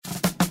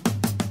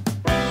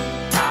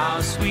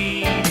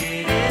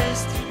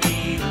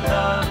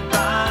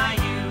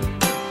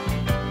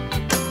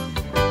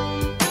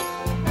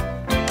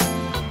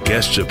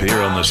Guests appear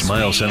on the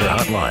Smile Center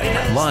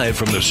hotline, live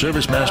from the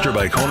Service Master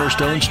by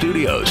Cornerstone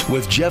Studios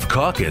with Geoff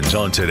Calkins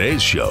on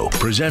today's show,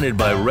 presented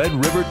by Red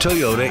River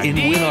Toyota in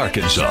Wynne,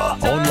 Arkansas.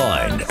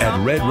 Online at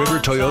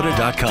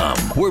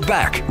redrivertoyota.com. We're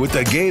back with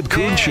the Gabe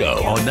Kuhn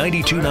Show on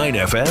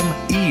 92.9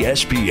 FM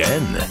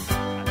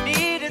ESPN. I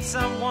needed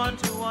someone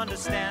to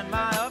understand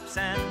my ups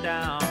and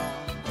downs.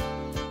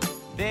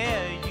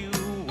 There you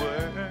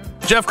were.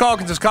 Geoff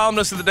Calkins is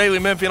columnist of the Daily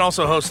Memphis and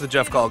also hosts of the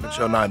Geoff Calkins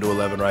Show 9 to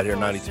 11 right here,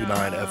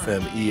 92.9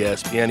 FM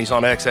ESPN. He's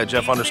on X at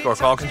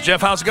Geoff_Calkins.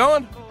 Jeff, how's it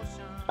going?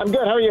 I'm good.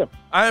 How are you?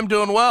 I am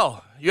doing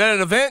well. You at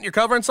an event? You're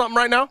covering something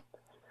right now?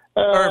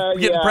 Or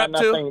getting prepped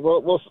nothing.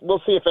 too?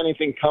 We'll see if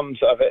anything comes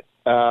of it.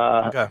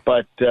 Okay.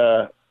 But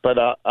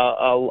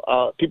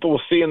people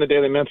will see in the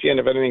Daily Memphian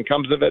if anything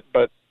comes of it,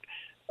 but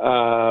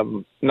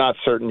not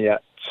certain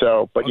yet.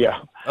 So, but okay.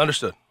 yeah.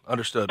 Understood.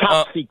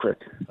 Top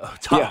secret.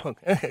 Yeah.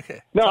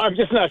 Okay. No, I'm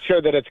just not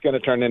sure that it's going to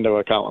turn into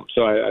a column,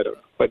 so I don't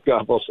know. But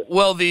we'll see.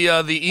 Well, the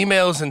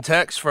emails and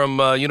texts from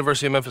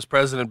University of Memphis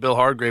President Bill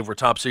Hardgrave were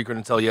top secret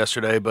until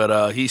yesterday,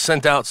 but he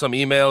sent out some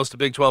emails to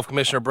Big 12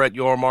 Commissioner Brett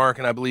Yormark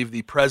and I believe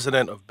the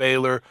president of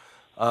Baylor,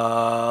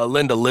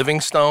 Linda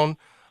Livingstone,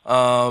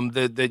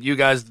 that you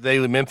guys, the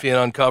Daily Memphian,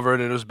 uncovered.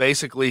 And it was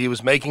basically he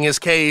was making his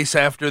case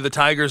after the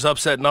Tigers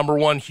upset number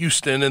 1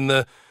 Houston in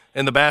the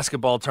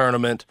basketball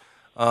tournament.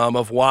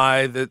 Of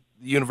why the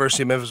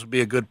University of Memphis would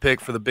be a good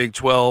pick for the Big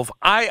 12.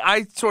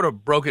 I sort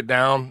of broke it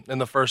down in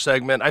the first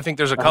segment. I think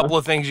there's a couple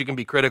of things you can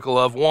be critical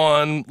of.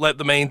 One, let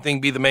the main thing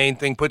be the main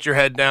thing. Put your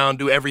head down.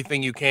 Do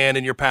everything you can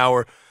in your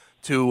power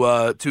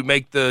to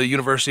make the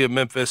University of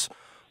Memphis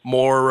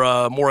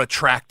more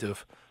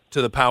attractive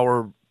to the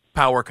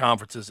power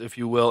conferences, if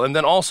you will. And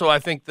then also I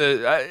think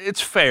that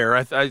it's fair.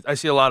 I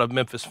see a lot of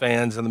Memphis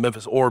fans in the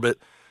Memphis orbit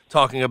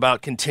talking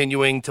about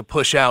continuing to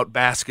push out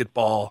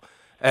basketball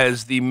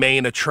as the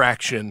main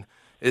attraction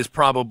is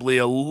probably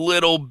a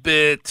little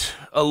bit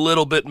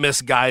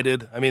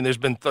misguided. I mean, there's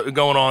been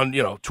going on,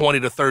 20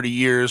 to 30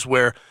 years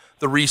where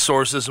the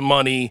resources and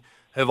money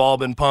have all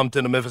been pumped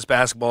into Memphis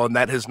basketball, and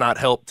that has not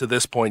helped to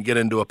this point get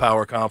into a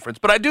power conference.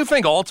 But I do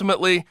think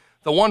ultimately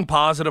the one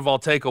positive I'll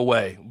take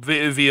away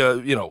via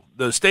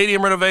the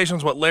stadium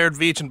renovations, what Laird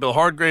Veach and Bill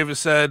Hardgrave has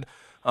said,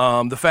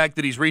 the fact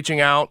that he's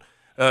reaching out.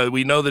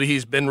 We know that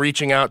he's been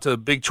reaching out to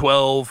Big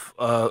 12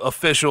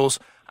 officials.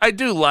 I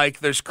do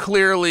there's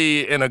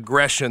clearly an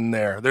aggression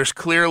there. There's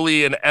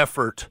clearly an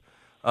effort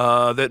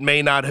that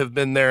may not have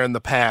been there in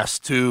the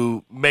past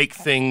to make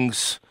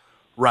things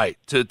right,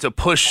 to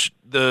push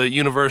the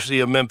University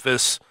of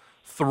Memphis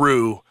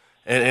through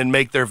and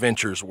make their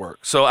ventures work.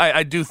 So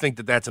I do think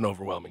that that's an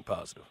overwhelming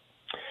positive.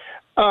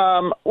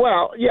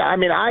 Well, yeah, I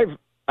mean,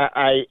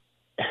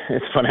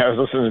 it's funny, I was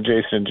listening to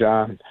Jason and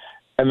John,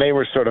 and they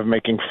were sort of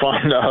making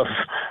fun of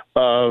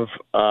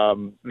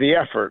the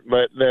effort,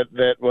 but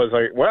that was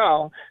like,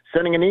 well,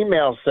 sending an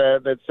email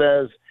that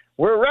says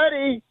we're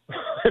ready.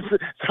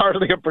 It's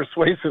hardly a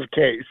persuasive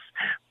case,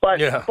 but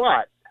they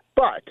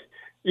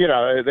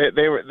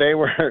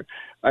were.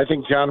 I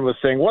think John was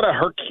saying what a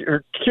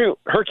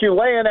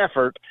Herculean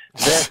effort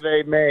that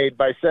they made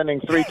by sending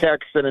 3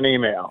 texts and an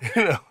email.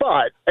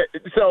 But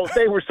so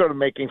they were sort of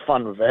making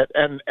fun of it,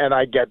 and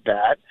I get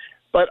that,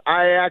 but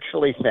I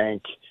actually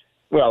think.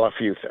 Well, a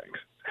few things.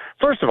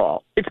 First of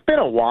all, it's been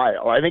a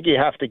while. I think you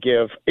have to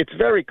give – it's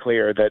very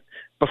clear that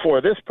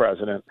before this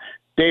president,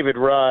 David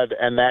Rudd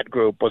and that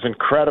group was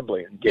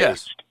incredibly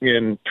engaged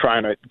in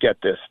trying to get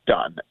this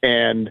done.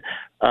 And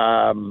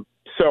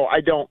so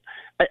I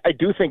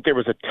do think there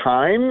was a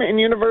time in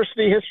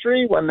university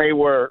history when they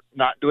were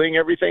not doing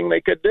everything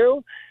they could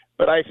do.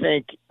 But I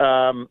think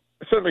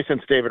certainly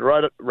since David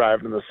Rudd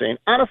arrived on the scene,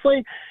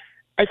 honestly,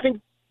 I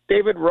think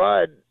David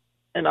Rudd –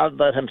 and I'll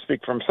let him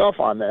speak for himself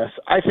on this.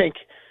 I think,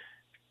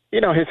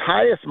 his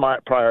highest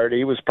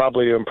priority was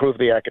probably to improve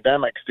the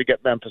academics to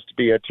get Memphis to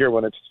be a Tier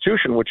 1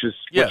 institution, which is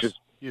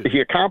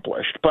he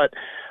accomplished. But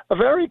a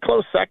very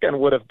close second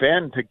would have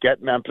been to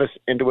get Memphis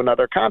into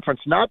another conference,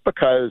 not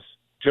because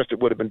just it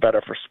would have been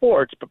better for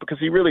sports, but because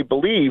he really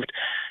believed,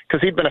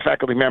 because he'd been a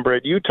faculty member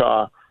at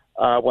Utah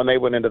when they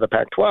went into the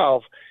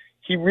Pac-12,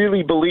 he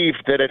really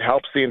believed that it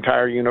helps the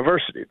entire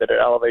university, that it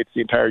elevates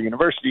the entire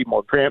university,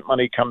 more grant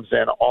money comes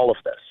in, all of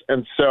this.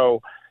 And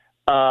so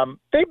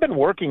they've been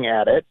working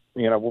at it,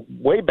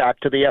 way back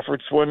to the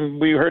efforts when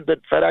we heard that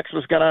FedEx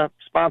was going to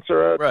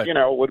sponsor,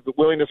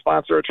 willing to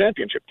sponsor a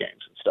championship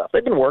games and stuff.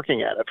 They've been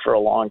working at it for a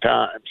long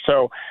time.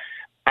 So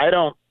I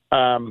don't,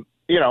 and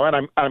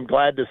I'm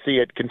glad to see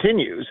it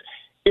continues.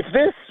 If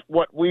this,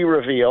 what we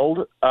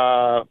revealed,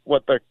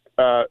 what the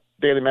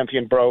Daily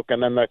Memphian broke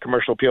and then the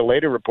Commercial Appeal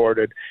later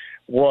reported,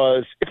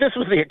 was if this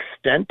was the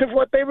extent of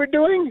what they were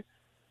doing,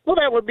 well,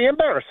 that would be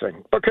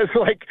embarrassing because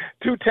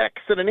 2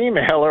 texts and an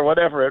email or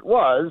whatever it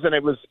was, and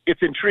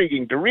it's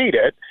intriguing to read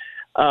it.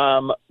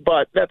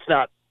 But that's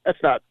not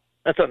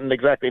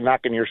exactly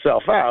knocking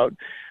yourself out.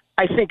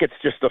 I think it's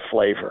just the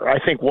flavor.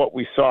 I think what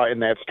we saw in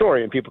that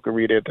story, and people can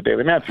read it at the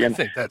Daily Memphian,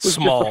 was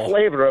small. Just the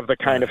flavor of the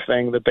kind of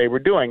thing that they were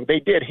doing. They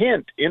did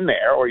hint in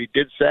there, or he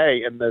did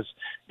say in this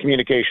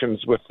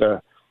communications with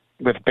the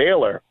with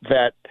Baylor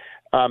that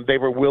they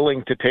were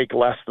willing to take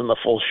less than the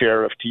full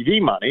share of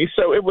TV money.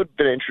 So it would have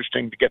been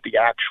interesting to get the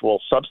actual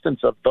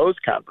substance of those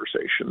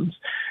conversations.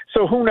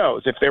 So who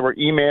knows if there were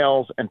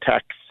emails and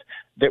texts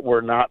that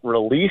were not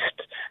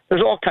released.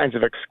 There's all kinds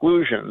of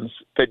exclusions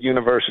that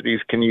universities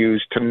can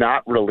use to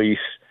not release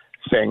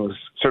things,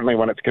 certainly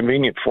when it's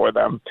convenient for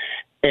them.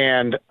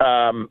 And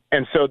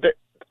so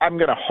I'm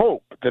going to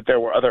hope that there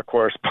were other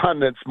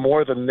correspondents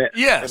more than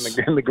this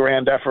in the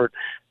grand effort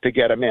to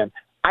get them in.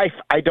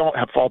 I don't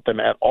fault them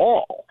at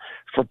all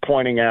for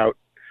pointing out,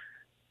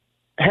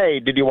 hey,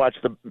 did you watch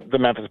the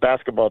Memphis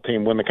basketball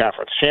team win the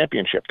conference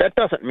championship? That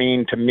doesn't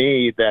mean to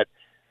me that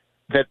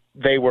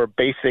they were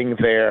basing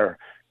their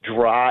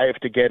drive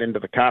to get into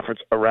the conference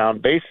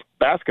around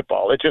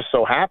basketball. It just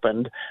so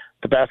happened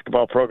the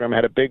basketball program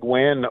had a big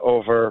win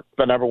over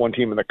the number one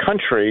team in the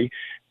country,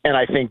 and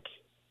I think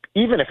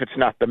even if it's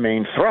not the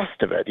main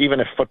thrust of it, even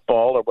if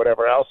football or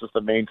whatever else is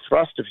the main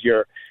thrust of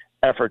your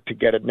effort to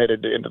get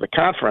admitted into the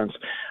conference,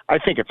 I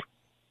think it's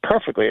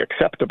perfectly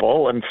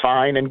acceptable and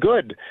fine and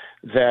good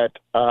that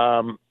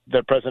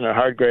that President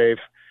Hardgrave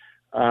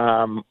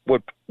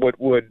would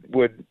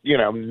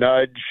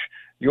nudge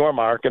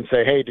Yormark and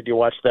say, hey, did you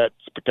watch that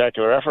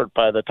spectacular effort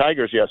by the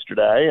Tigers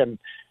yesterday?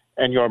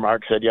 And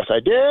Yormark said, yes, I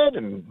did.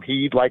 And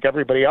he, like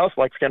everybody else,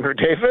 likes Kendrick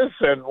Davis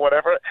and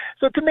whatever.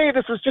 So to me,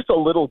 this was just a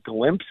little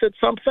glimpse at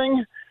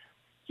something.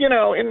 In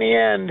the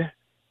end,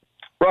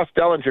 Ross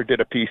Dellinger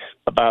did a piece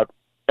about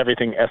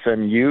everything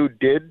SMU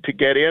did to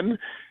get in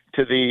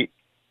to the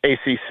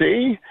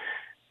ACC.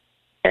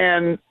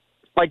 And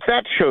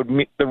that showed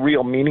me the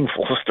real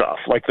meaningful stuff,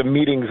 like the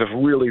meetings of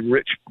really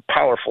rich,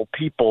 powerful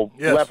people,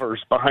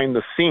 levers behind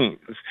the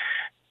scenes.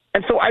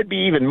 And so I'd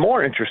be even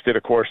more interested,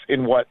 of course,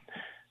 in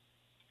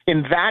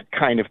that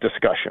kind of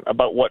discussion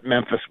about what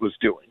Memphis was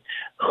doing,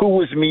 who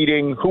was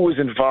meeting, who was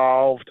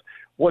involved,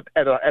 what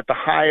at the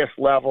highest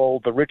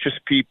level, the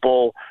richest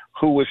people,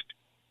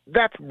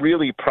 that's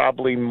really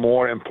probably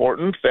more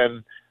important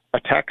than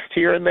a text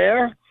here and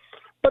there.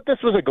 But this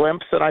was a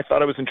glimpse, and I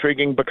thought it was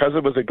intriguing because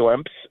it was a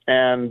glimpse.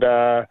 And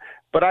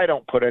but I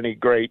don't put any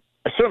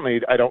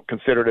certainly I don't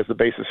consider it as the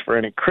basis for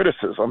any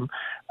criticism.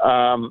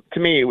 To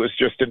me, it was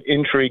just an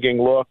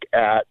intriguing look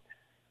at,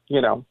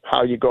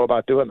 how you go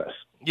about doing this.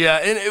 Yeah,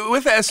 and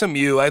with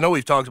SMU, I know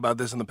we've talked about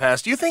this in the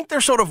past. Do you think they're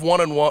sort of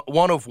one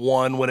of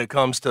one when it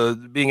comes to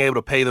being able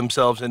to pay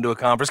themselves into a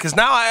conference? Because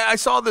now I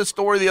saw this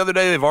story the other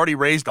day. They've already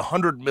raised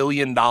 $100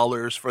 million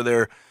for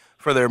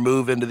their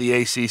move into the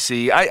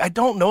ACC. I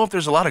don't know if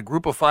there's a lot of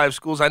Group of Five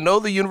schools. I know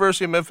the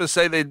University of Memphis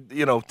say they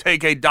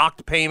take a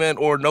docked payment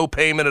or no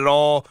payment at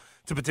all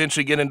to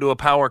potentially get into a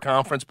power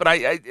conference, but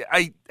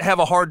I have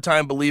a hard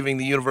time believing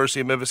the University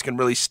of Memphis can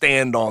really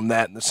stand on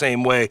that in the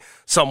same way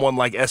someone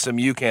like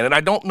SMU can. And I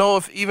don't know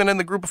if even in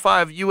the Group of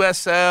Five,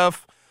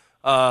 USF,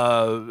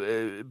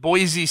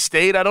 Boise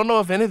State, I don't know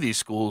if any of these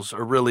schools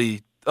are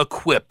really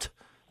equipped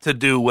to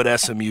do what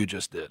SMU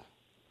just did.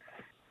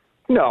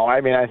 No,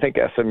 I mean, I think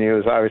SMU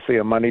is obviously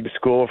a moneyed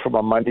school from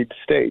a moneyed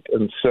state.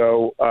 And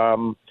so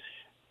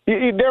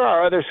there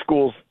are other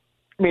schools.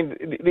 I mean,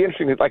 the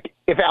interesting thing is,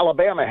 if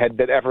Alabama had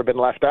ever been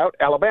left out,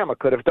 Alabama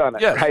could have done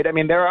it, right? I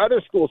mean, there are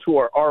other schools who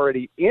are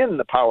already in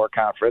the power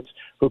conference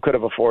who could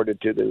have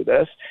afforded to do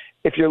this.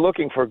 If you're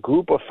looking for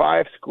Group of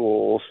Five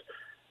schools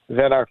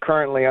that are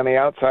currently on the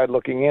outside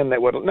looking in,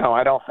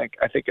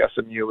 I think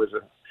SMU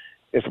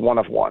is one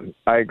of one.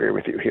 I agree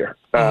with you here.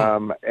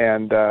 Mm-hmm.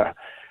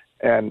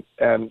 And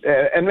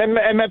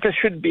Memphis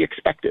should be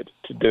expected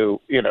to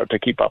do, to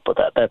keep up with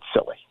that. That's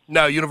silly.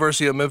 Now,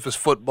 University of Memphis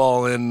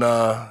football in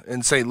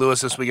St.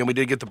 Louis this weekend. We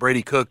did get the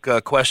Brady Cook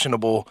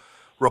questionable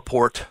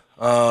report.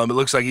 It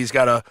looks like he's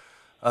got a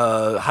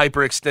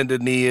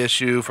hyperextended knee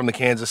issue from the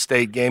Kansas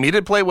State game. He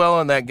did play well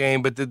in that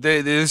game, but did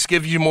this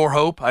give you more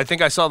hope? I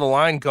think I saw the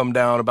line come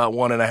down about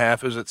 1.5.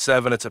 It was at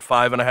 7. It's at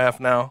 5.5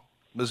 now.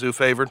 Mizzou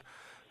favored.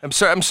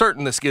 I'm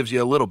certain this gives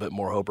you a little bit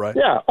more hope, right?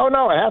 Yeah. Oh,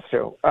 no, it has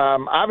to.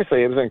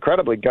 Obviously, it was an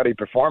incredibly gutty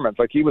performance.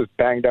 He was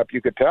banged up,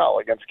 you could tell,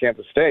 against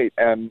Kansas State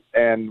and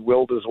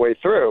willed his way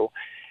through.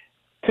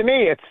 To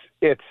me,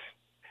 it's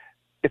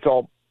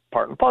all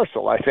part and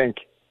parcel. I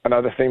think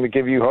another thing to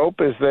give you hope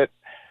is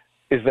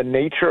the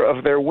nature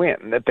of their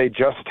win that they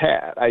just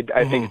had. I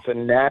think it's a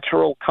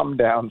natural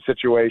come-down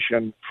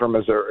situation for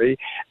Missouri.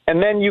 And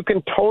then you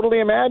can totally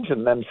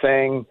imagine them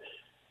saying,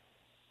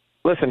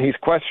 listen, he's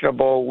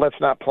questionable. Let's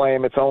not play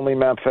him. It's only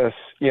Memphis,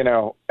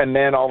 and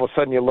then all of a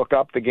sudden you look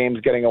up, the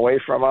game's getting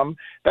away from him.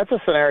 That's a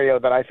scenario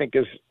that I think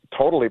is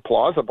totally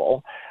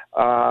plausible.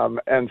 But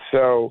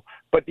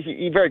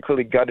he very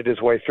clearly gutted his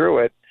way through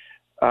it,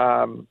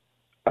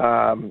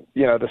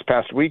 this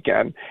past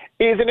weekend.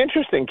 It is an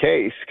interesting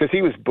case because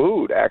he was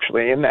booed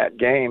actually in that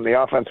game. The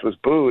offense was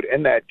booed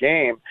in that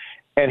game.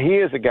 And he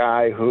is a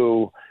guy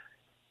who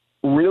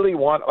really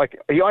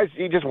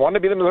he just wanted to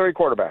be the Missouri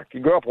quarterback. He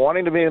grew up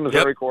wanting to be the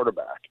Missouri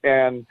quarterback.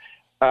 And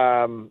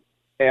I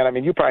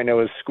mean, you probably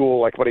know his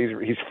school,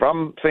 he's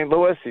from St.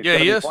 Louis. He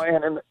is.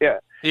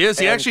 He is.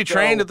 He actually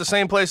trained at the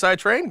same place I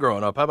trained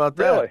growing up. How about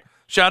that? Really?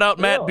 Shout out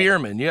Matt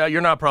Bierman. Yeah,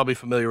 you're not probably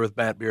familiar with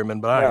Matt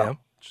Bierman, but I am.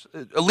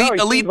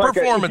 Elite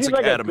Performance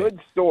Academy. Like a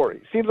good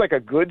story. Seems like a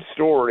good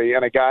story,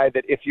 and a guy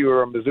that if you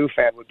were a Mizzou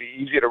fan would be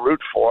easy to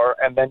root for.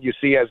 And then you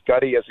see as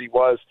gutty as he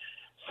was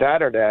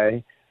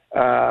Saturday.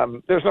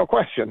 There's no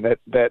question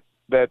that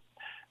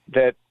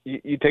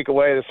you take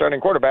away the starting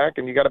quarterback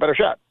and you got a better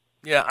shot.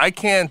 Yeah, I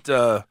can't,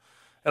 and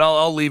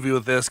I'll leave you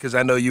with this because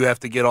I know you have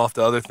to get off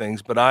to other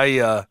things, but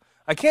I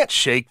can't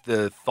shake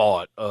the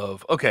thought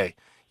of, okay,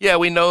 yeah,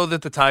 we know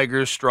that the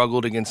Tigers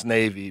struggled against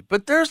Navy,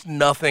 but there's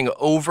nothing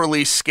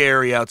overly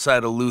scary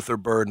outside of Luther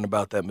Burden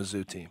about that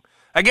Mizzou team.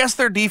 I guess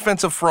their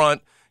defensive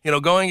front,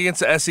 going against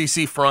the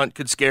SEC front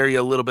could scare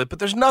you a little bit, but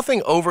there's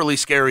nothing overly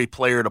scary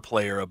player to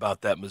player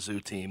about that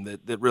Mizzou team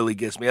that really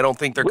gets me. I don't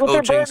think their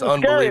coaching's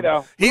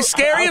unbelievable. He's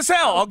scary as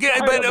hell.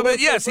 But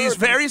yes, he's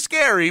very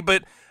scary,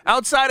 but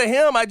outside of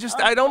him, I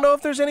don't know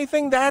if there's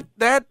anything that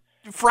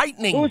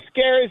frightening. Who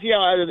scares you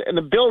in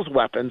the Bills'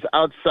 weapons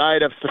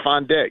outside of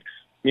Stephon Diggs,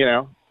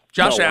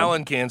 Josh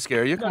Allen can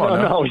scare you. Come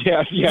on. No,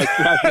 yes,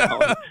 Josh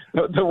Allen.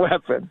 The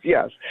weapons,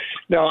 yes.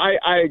 No,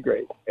 I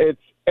agree.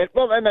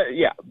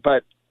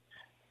 But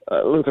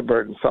Luther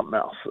Burton's something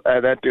else.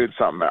 That dude's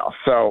something else.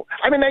 So,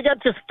 they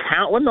got just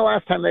pounded. When the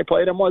last time they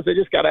played him was, they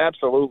just got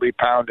absolutely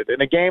pounded in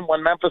a game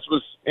when Memphis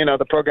was,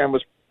 the program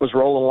was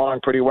rolling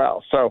along pretty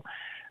well. So,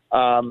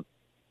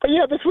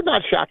 this would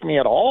not shock me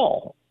at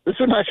all. This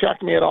would not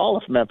shock me at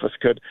all if Memphis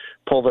could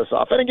pull this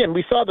off. And again,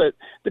 we saw that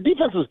the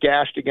defense was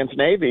gashed against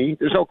Navy.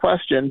 There's no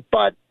question,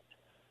 but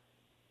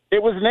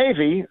it was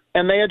Navy,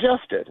 and they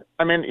adjusted.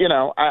 I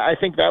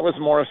think that was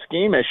more a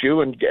scheme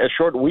issue and a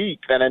short week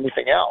than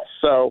anything else.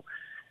 So,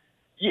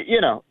 you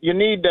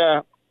need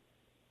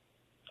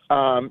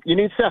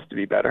Seth to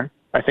be better.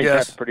 I think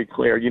that's pretty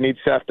clear. You need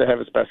Seth to have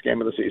his best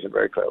game of the season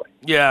very clearly.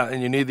 Yeah,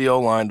 and you need the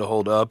O-line to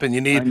hold up, and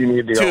you need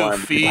to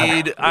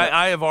feed. Yeah.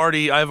 I've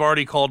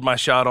already called my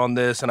shot on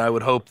this, and I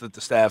would hope that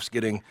the staff's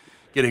getting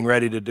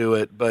ready to do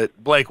it.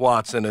 But Blake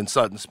Watson and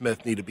Sutton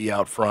Smith need to be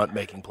out front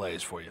making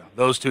plays for you.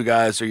 Those two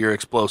guys are your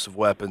explosive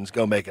weapons.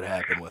 Go make it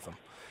happen with them.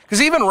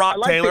 Because even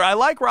Taylor, I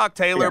like Rock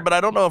Taylor, but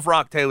I don't know if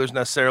Rock Taylor's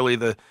necessarily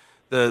the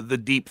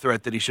deep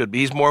threat that he should be.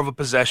 He's more of a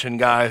possession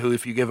guy who,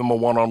 if you give him a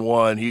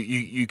one-on-one,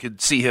 you could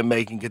see him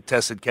making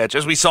contested catch,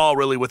 as we saw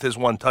really with his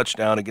one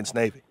touchdown against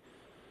Navy.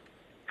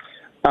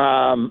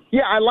 I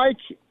like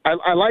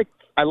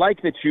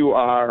that you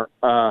are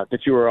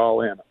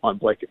all in on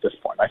Blake at this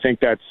point. I think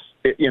that's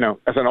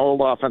as an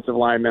old offensive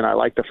lineman, I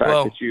like the fact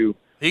that you're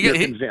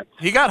convinced.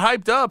 He got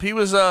hyped up. He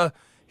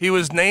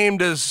was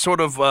named as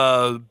sort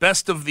of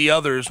best of the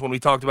others when we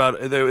talked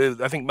about.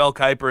 I think Mel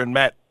Kiper and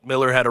Matt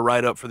Miller had a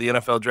write-up for the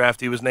NFL draft.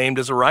 He was named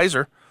as a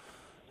riser.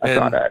 I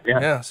saw that, yeah.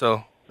 Yeah,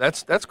 so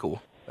that's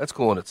cool. That's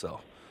cool in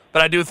itself.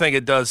 But I do think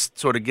it does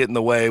sort of get in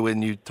the way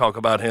when you talk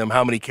about him,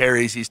 how many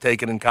carries he's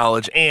taken in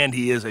college, and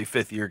he is a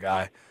fifth-year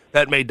guy.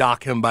 That may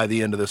dock him by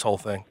the end of this whole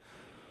thing.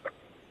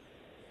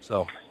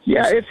 So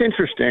yeah, it's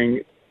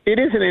interesting. It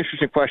is an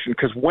interesting question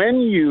because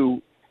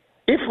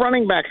if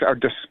running backs are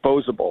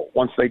disposable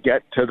once they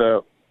get to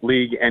the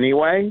league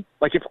anyway,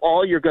 like if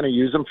all you're going to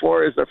use them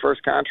for is their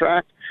first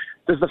contract,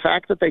 does the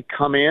fact that they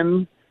come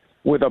in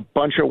with a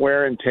bunch of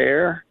wear and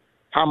tear,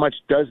 how much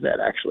does that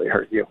actually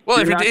hurt you? Well,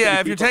 if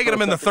you're taking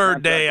him in the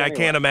third day, anyway. I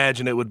can't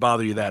imagine it would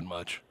bother you that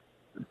much,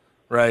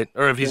 right?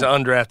 Or if he's an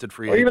undrafted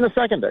free agent. Or even the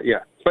second day,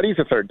 yeah. But he's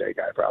a third-day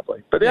guy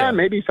probably. But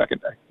maybe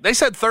second day. They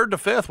said third to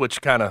fifth, which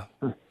kind of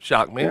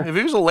shocked me. Yeah. If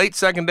he was a late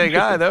second-day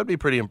guy, that would be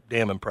pretty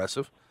damn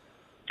impressive.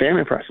 Damn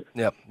impressive.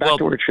 Yep. Back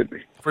to where it should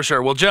be. For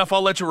sure. Well, Jeff,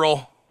 I'll let you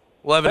roll.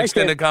 We'll have an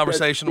extended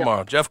conversation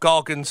tomorrow. Jeff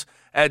Calkins,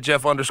 at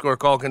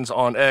Jeff_Calkins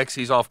on X.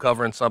 He's off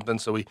covering something,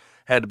 so we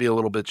had to be a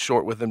little bit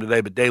short with him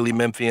today. But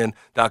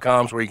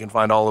dailymemphian.com is where you can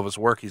find all of his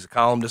work. He's a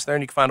columnist there,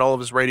 and you can find all of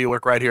his radio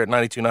work right here at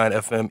 92.9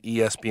 FM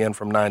ESPN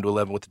from 9 to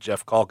 11 with the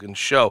Jeff Calkins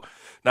Show.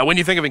 Now, when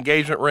you think of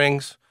engagement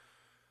rings,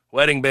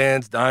 wedding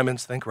bands,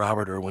 diamonds, think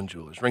Robert Irwin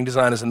Jewelers. Ring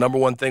design is the number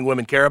one thing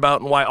women care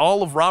about, and why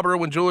all of Robert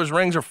Irwin Jewelers'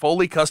 rings are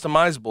fully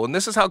customizable. And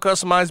this is how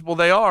customizable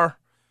they are.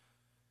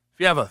 If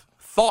you have a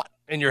thought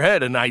in your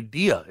head, an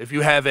idea, if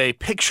you have a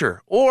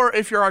picture, or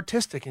if you're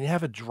artistic and you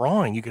have a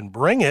drawing, you can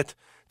bring it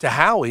to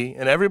Howie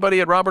and everybody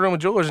at Robert Irwin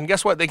Jewelers, and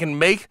guess what? They can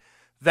make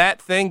that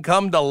thing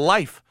come to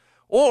life.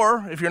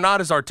 Or if you're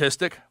not as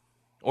artistic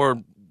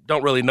or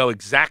don't really know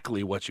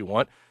exactly what you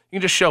want, you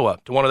can just show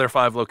up to one of their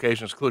 5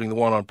 locations, including the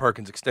one on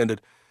Perkins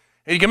Extended,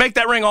 and you can make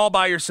that ring all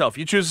by yourself.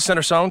 You choose the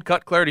center stone,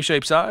 cut, clarity,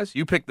 shape, size.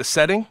 You pick the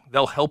setting.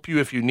 They'll help you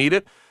if you need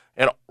it.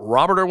 And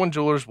Robert Irwin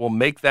Jewelers will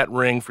make that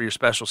ring for your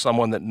special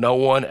someone that no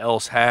one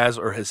else has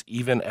or has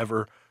even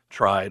ever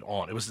tried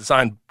on. It was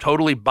designed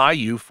totally by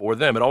you for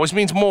them. It always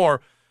means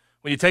more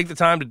when you take the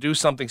time to do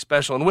something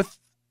special. And with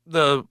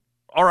the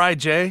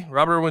RIJ,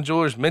 Robert Irwin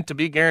Jewelers, meant to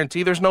be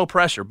guarantee, there's no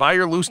pressure. Buy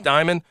your loose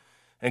diamond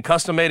and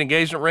custom-made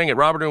engagement ring at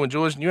Robert Irwin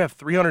Jewelers, and you have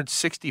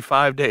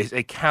 365 days,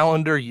 a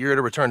calendar year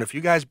to return. If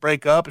you guys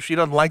break up, if she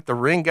doesn't like the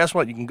ring, guess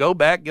what? You can go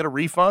back, get a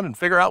refund, and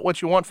figure out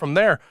what you want from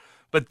there.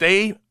 But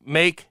they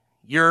make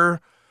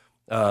your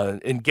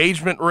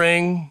engagement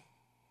ring,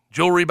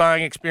 jewelry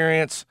buying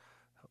experience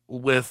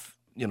with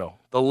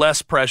the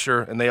less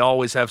pressure, and they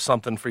always have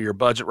something for your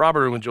budget.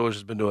 Robert Irwin Jewelers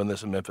has been doing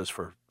this in Memphis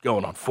for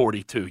going on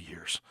 42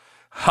 years.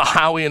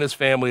 Howie and his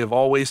family have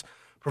always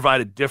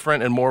provided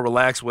different and more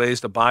relaxed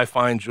ways to buy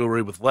fine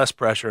jewelry with less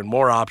pressure and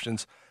more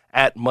options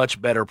at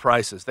much better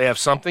prices. They have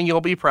something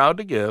you'll be proud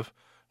to give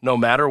no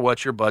matter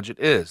what your budget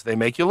is. They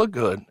make you look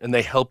good, and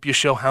they help you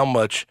show how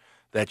much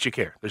that you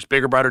care. There's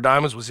bigger, brighter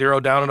diamonds with 0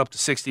 down and up to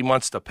 60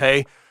 months to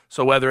pay.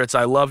 So whether it's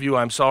I love you,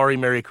 I'm sorry,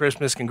 Merry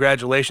Christmas,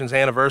 congratulations,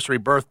 anniversary,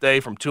 birthday,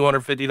 from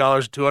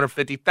 $250 to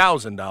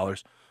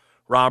 $250,000,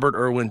 Robert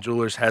Irwin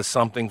Jewelers has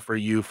something for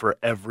you for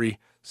every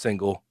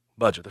single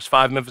budget. There's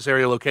 5 Memphis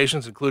area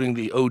locations, including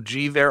the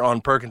OG there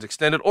on Perkins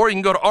Extended, or you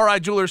can go to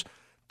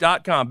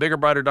rijewelers.com. Bigger,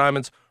 brighter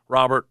diamonds,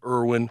 Robert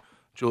Irwin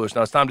Jewelers.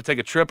 Now it's time to take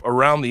a trip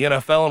around the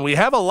NFL, and we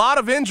have a lot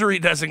of injury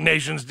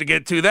designations to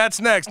get to. That's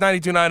next,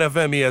 92.9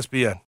 FM ESPN.